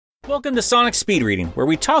Welcome to Sonic Speed Reading, where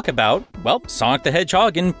we talk about, well, Sonic the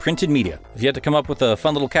Hedgehog in printed media. I've yet to come up with a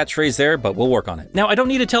fun little catchphrase there, but we'll work on it. Now, I don't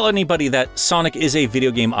need to tell anybody that Sonic is a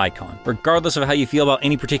video game icon. Regardless of how you feel about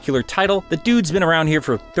any particular title, the dude's been around here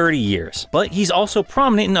for 30 years. But he's also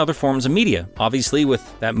prominent in other forms of media, obviously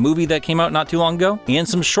with that movie that came out not too long ago, and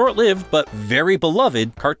some short-lived but very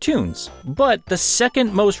beloved cartoons. But the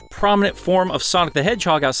second most prominent form of Sonic the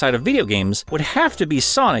Hedgehog outside of video games would have to be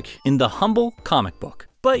Sonic in the humble comic book.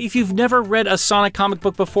 But if you've never read a Sonic comic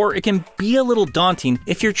book before, it can be a little daunting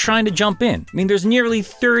if you're trying to jump in. I mean, there's nearly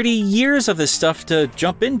 30 years of this stuff to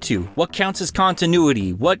jump into. What counts as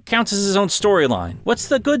continuity? What counts as his own storyline? What's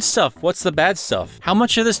the good stuff? What's the bad stuff? How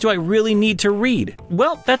much of this do I really need to read?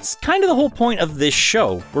 Well, that's kind of the whole point of this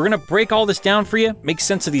show. We're gonna break all this down for you, make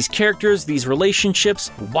sense of these characters, these relationships,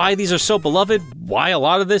 why these are so beloved, why a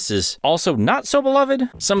lot of this is also not so beloved,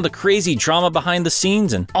 some of the crazy drama behind the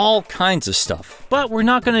scenes, and all kinds of stuff. But we're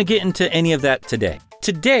not going to get into any of that today.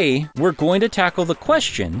 Today, we're going to tackle the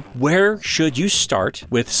question, where should you start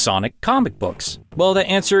with Sonic comic books? Well, the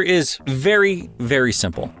answer is very, very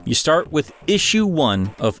simple. You start with issue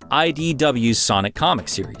 1 of IDW's Sonic comic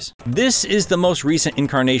series. This is the most recent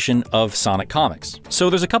incarnation of Sonic comics. So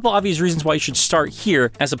there's a couple obvious reasons why you should start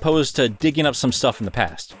here as opposed to digging up some stuff in the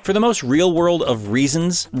past. For the most real world of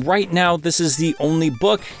reasons, right now this is the only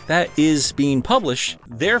book that is being published.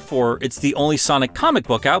 Therefore, it's the only Sonic comic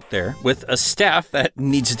book out there with a staff that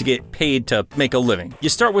needs to get paid to make a living. You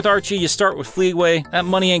start with Archie, you start with Fleetway, that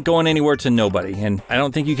money ain't going anywhere to nobody. And I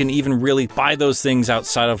don't think you can even really buy those things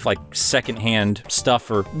outside of like secondhand stuff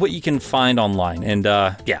or what you can find online. And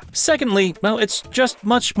yeah. Secondly, well, it's just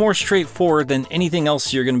much more straightforward than anything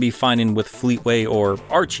else you're going to be finding with Fleetway or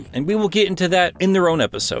Archie. And we will get into that in their own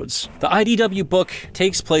episodes. The IDW book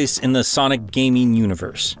takes place in the Sonic gaming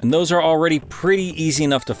universe. And those are already pretty easy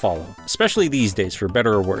enough to follow, especially these days for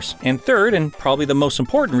better or worse. And third, and probably the most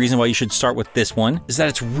important reason why you should start with this one, is that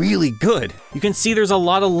it's really good. You can see there's a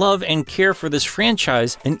lot of love and care for this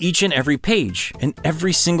franchise in each and every page, in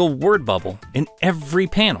every single word bubble, in every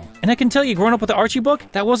panel. And I can tell you, growing up with the Archie book,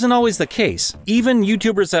 that wasn't always the case. Even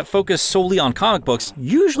YouTubers that focus solely on comic books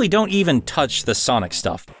usually don't even touch the Sonic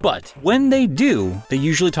stuff. But when they do, they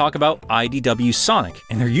usually talk about IDW Sonic,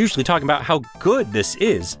 and they're usually talking about how good this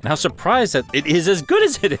is, and how surprised that it is as good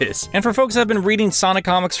as it is. And for folks that have been reading Sonic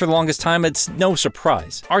comics for the longest time, it's no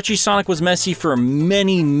surprise. Archie Sonic was messy for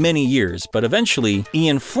many, many years, but eventually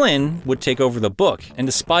Ian Flynn would take over the book, and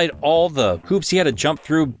despite all the hoops he had to jump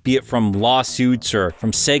through, be it from lawsuits or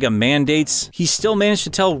from Sega mandates, he still managed to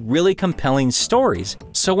tell really compelling stories.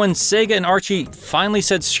 So when Sega and Archie finally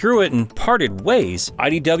said screw it and parted ways,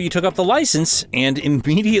 IDW took up the license and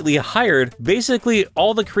immediately hired basically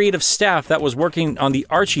all the creative staff that was working on the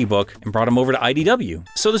Archie book and brought them over to IDW.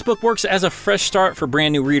 So this book works as a fresh start for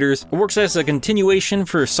brand new readers. It works as a continuation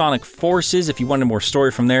for Sonic Forces if you wanted more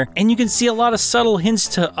story from there, and you can see a lot of subtle hints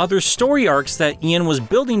to other story arcs that Ian was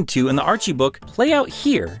building to in the Archie book play out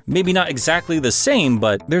here. Maybe not exactly the same,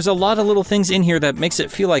 but there's a lot of little things in here that makes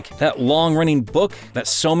it feel like that long-running book that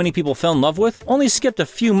so many people fell in love with only skipped a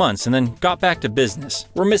few months and then got back to business.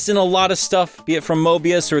 We're missing a lot of stuff, be it from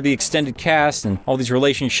Mobius or the extended cast and all these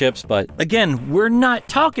relationships, but again, we're not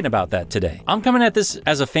talking about that today. I'm coming at this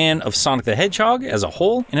as a fan of Sonic the Hedgehog as a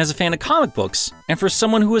whole and as a fan of comic books, and for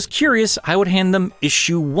someone who is curious, I would hand them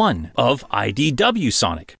issue 1 of IDW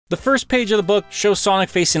Sonic. The first page of the book shows Sonic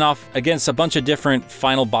facing off against a bunch of different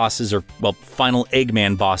final bosses, or, well, final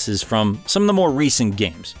Eggman bosses from some of the more recent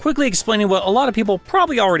games. Quickly explaining what a lot of people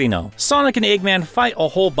probably already know. Sonic and Eggman fight a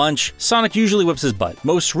whole bunch. Sonic usually whips his butt.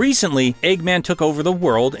 Most recently, Eggman took over the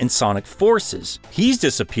world in Sonic Forces. He's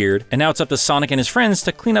disappeared, and now it's up to Sonic and his friends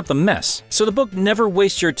to clean up the mess. So the book never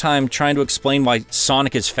wastes your time trying to explain why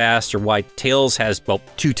Sonic is fast or why Tails has, well,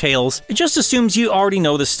 2 tails. It just assumes you already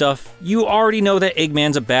know this stuff. You already know that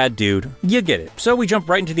Eggman's a bad dude. You get it. So we jump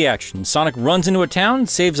right into the action. Sonic runs into a town,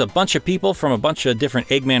 saves a bunch of people from a bunch of different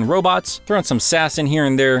Eggman robots, throwing some sass in here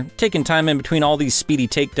and there, taking time in between all these speedy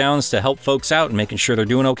takedowns to help folks out and making sure they're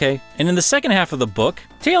doing okay. And in the second half of the book,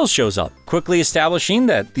 Tails shows up, quickly establishing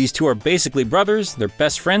that these two are basically brothers, they're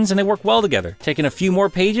best friends, and they work well together, taking a few more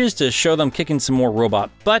pages to show them kicking some more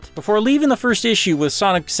robot butt before leaving the first issue with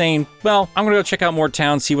Sonic saying, well, I'm gonna go check out more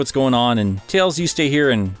towns, see what's going on, and Tails, you stay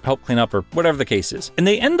here and help clean up, or whatever the case is. And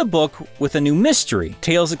they end end the book with a new mystery.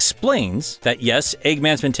 Tails explains that yes,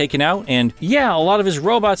 Eggman's been taken out, and yeah, a lot of his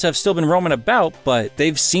robots have still been roaming about, but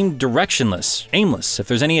they've seemed directionless, aimless. If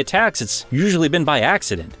there's any attacks, it's usually been by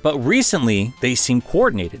accident. But recently, they seem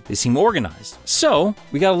coordinated, they seem organized. So,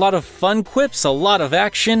 we got a lot of fun quips, a lot of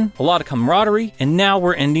action, a lot of camaraderie, and now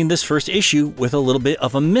we're ending this first issue with a little bit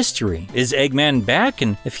of a mystery. Is Eggman back?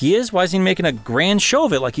 And if he is, why is he making a grand show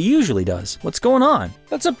of it like he usually does? What's going on?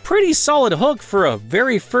 That's a pretty solid hook for a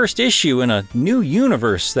very first issue in a new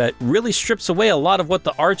universe that really strips away a lot of what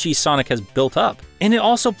the Archie Sonic has built up. And it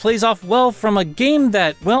also plays off well from a game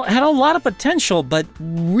that, well, had a lot of potential, but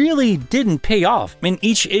really didn't pay off. In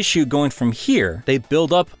each issue going from here, they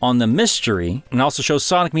build up on the mystery and also show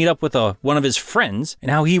Sonic meet up with one of his friends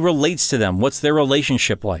and how he relates to them. What's their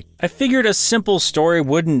relationship like? I figured a simple story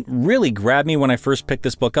wouldn't really grab me when I first picked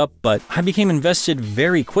this book up, but I became invested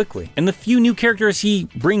very quickly. And the few new characters he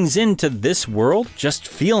brings into this world just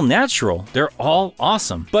feel natural. They're all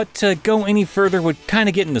awesome. But to go any further would kind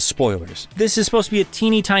of get into spoilers. This is supposed to be a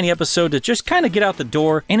teeny tiny episode to just kind of get out the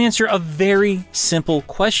door and answer a very simple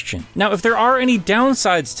question. Now, if there are any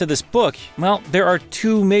downsides to this book, well, there are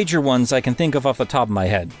two major ones I can think of off the top of my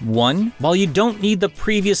head. One, while you don't need the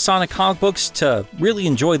previous Sonic comic books to really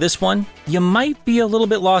enjoy this one, you might be a little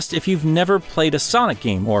bit lost if you've never played a Sonic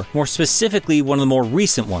game, or more specifically, one of the more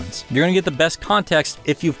recent ones. You're going to get the best context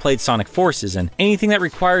if you've played Sonic Forces, and anything that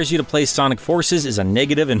requires you to play Sonic Forces is a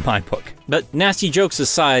negative in my book. But nasty jokes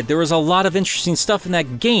aside, there was a lot of interesting stuff in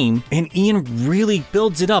that game, and Ian really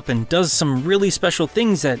builds it up and does some really special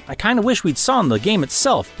things that I kind of wish we'd saw in the game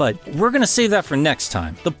itself, but we're going to save that for next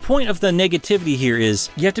time. The point of the negativity here is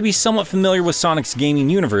you have to be somewhat familiar with Sonic's gaming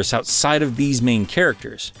universe outside of these main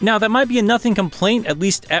characters. Now, that might be a nothing complaint, at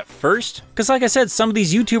least at first, because like I said, some of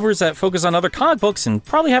these YouTubers that focus on other comic books and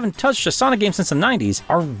probably haven't touched a Sonic game since the 90s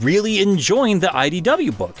are really enjoying the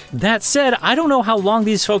IDW book. That said, I don't know how long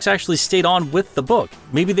these folks actually stayed on with the book.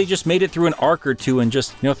 Maybe they just made it through an arc or two and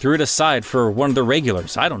just, threw it aside for one of the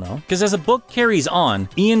regulars. I don't know. Because as the book carries on,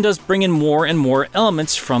 Ian does bring in more and more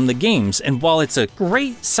elements from the games, and while it's a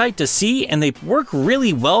great sight to see and they work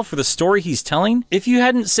really well for the story he's telling, if you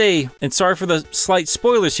hadn't, say, and sorry for the slight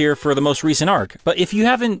spoilers here for the most recent arc, but if you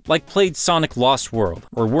haven't played Sonic Lost World,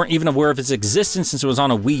 or weren't even aware of its existence since it was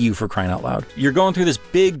on a Wii U for crying out loud, you're going through this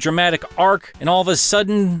big dramatic arc and all of a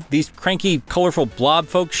sudden these cranky colorful blob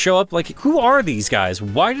folks show up. Who are these guys?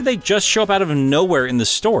 Why did they just show up out of nowhere in the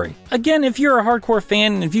story? Again, if you're a hardcore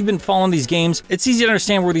fan and if you've been following these games, it's easy to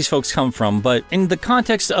understand where these folks come from, but in the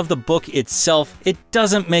context of the book itself, it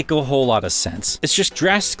doesn't make a whole lot of sense. It just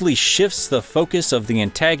drastically shifts the focus of the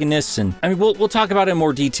antagonists, and we'll talk about it in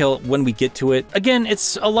more detail when we get to it. Again,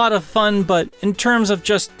 it's a lot of fun, but in terms of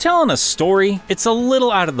just telling a story, it's a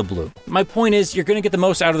little out of the blue. My point is, you're gonna get the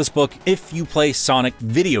most out of this book if you play Sonic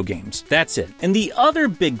video games. That's it. And the other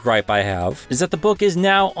big gripe I have is that the book is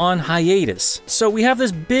now on hiatus. So we have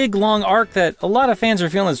this big long arc that a lot of fans are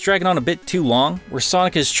feeling is dragging on a bit too long, where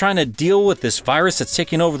Sonic is trying to deal with this virus that's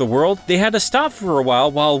taking over the world. They had to stop for a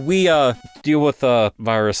while we deal with a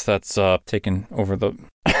virus that's taking over the...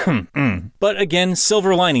 But again,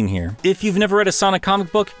 silver lining here. If you've never read a Sonic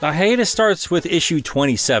comic book, the hiatus starts with issue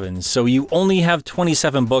 27, so you only have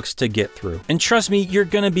 27 books to get through. And trust me, you're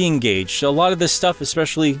gonna be engaged. A lot of this stuff,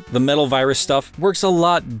 especially the metal virus stuff, works a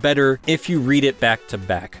lot better if you read it back to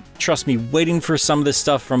back. Trust me, waiting for some of this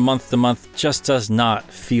stuff from month to month just does not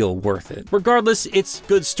feel worth it. Regardless, it's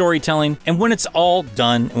good storytelling, and when it's all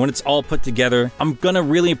done, and when it's all put together, I'm gonna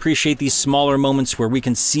really appreciate these smaller moments where we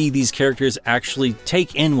can see these characters actually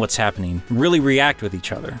take in what's happening, really react with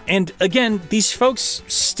each other. And again, these folks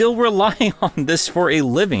still rely on this for a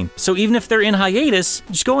living, so even if they're in hiatus,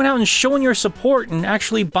 just going out and showing your support and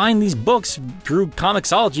actually buying these books through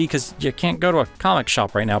Comixology, because you can't go to a comic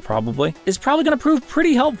shop right now probably, is probably gonna prove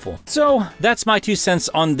pretty helpful. So that's my 2 cents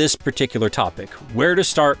on this particular topic, where to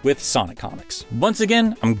start with Sonic comics. Once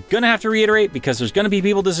again, I'm gonna have to reiterate, because there's gonna be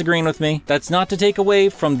people disagreeing with me, that's not to take away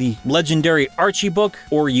from the legendary Archie book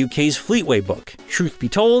or UK's Fleetway book. Truth be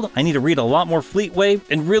told, I need to read a lot more Fleetway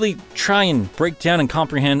and really try and break down and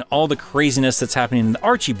comprehend all the craziness that's happening in the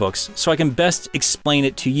Archie books so I can best explain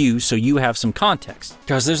it to you so you have some context.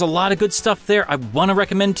 Because there's a lot of good stuff there I want to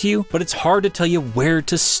recommend to you, but it's hard to tell you where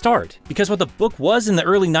to start. Because what the book was in the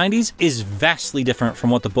early 90s 90s is vastly different from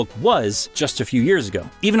what the book was just a few years ago.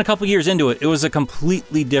 Even a couple years into it, it was a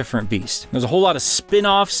completely different beast. There's a whole lot of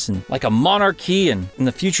spin-offs and like a monarchy, and in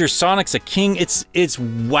the future Sonic's a king. It's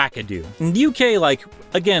wackadoo. In the UK, like,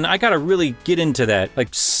 again, I gotta really get into that. Like,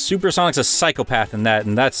 Super Sonic's a psychopath in that,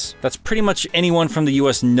 and that's pretty much anyone from the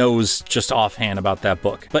US knows just offhand about that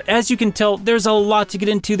book. But as you can tell, there's a lot to get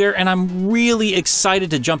into there, and I'm really excited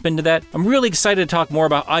to jump into that. I'm really excited to talk more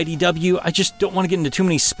about IDW. I just don't want to get into too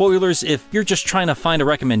many spoilers if you're just trying to find a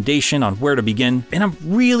recommendation on where to begin. And I'm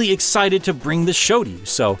really excited to bring this show to you.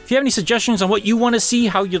 So if you have any suggestions on what you want to see,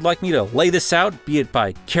 how you'd like me to lay this out, be it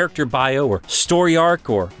by character bio or story arc,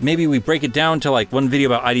 or maybe we break it down to like one video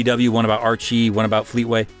about IDW, one about Archie, one about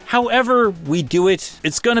Fleetway. However we do it,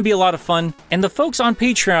 it's going to be a lot of fun, and the folks on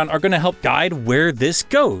Patreon are going to help guide where this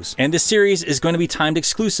goes. And this series is going to be timed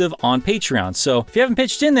exclusive on Patreon, so if you haven't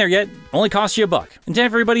pitched in there yet, it only costs you $1. And to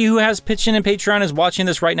everybody who has pitched in Patreon is watching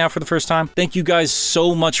this right now for the first time, thank you guys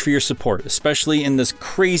so much for your support, especially in this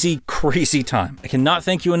crazy, crazy time. I cannot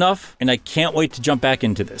thank you enough, and I can't wait to jump back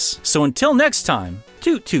into this. So until next time,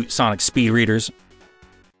 toot toot Sonic Speed Readers.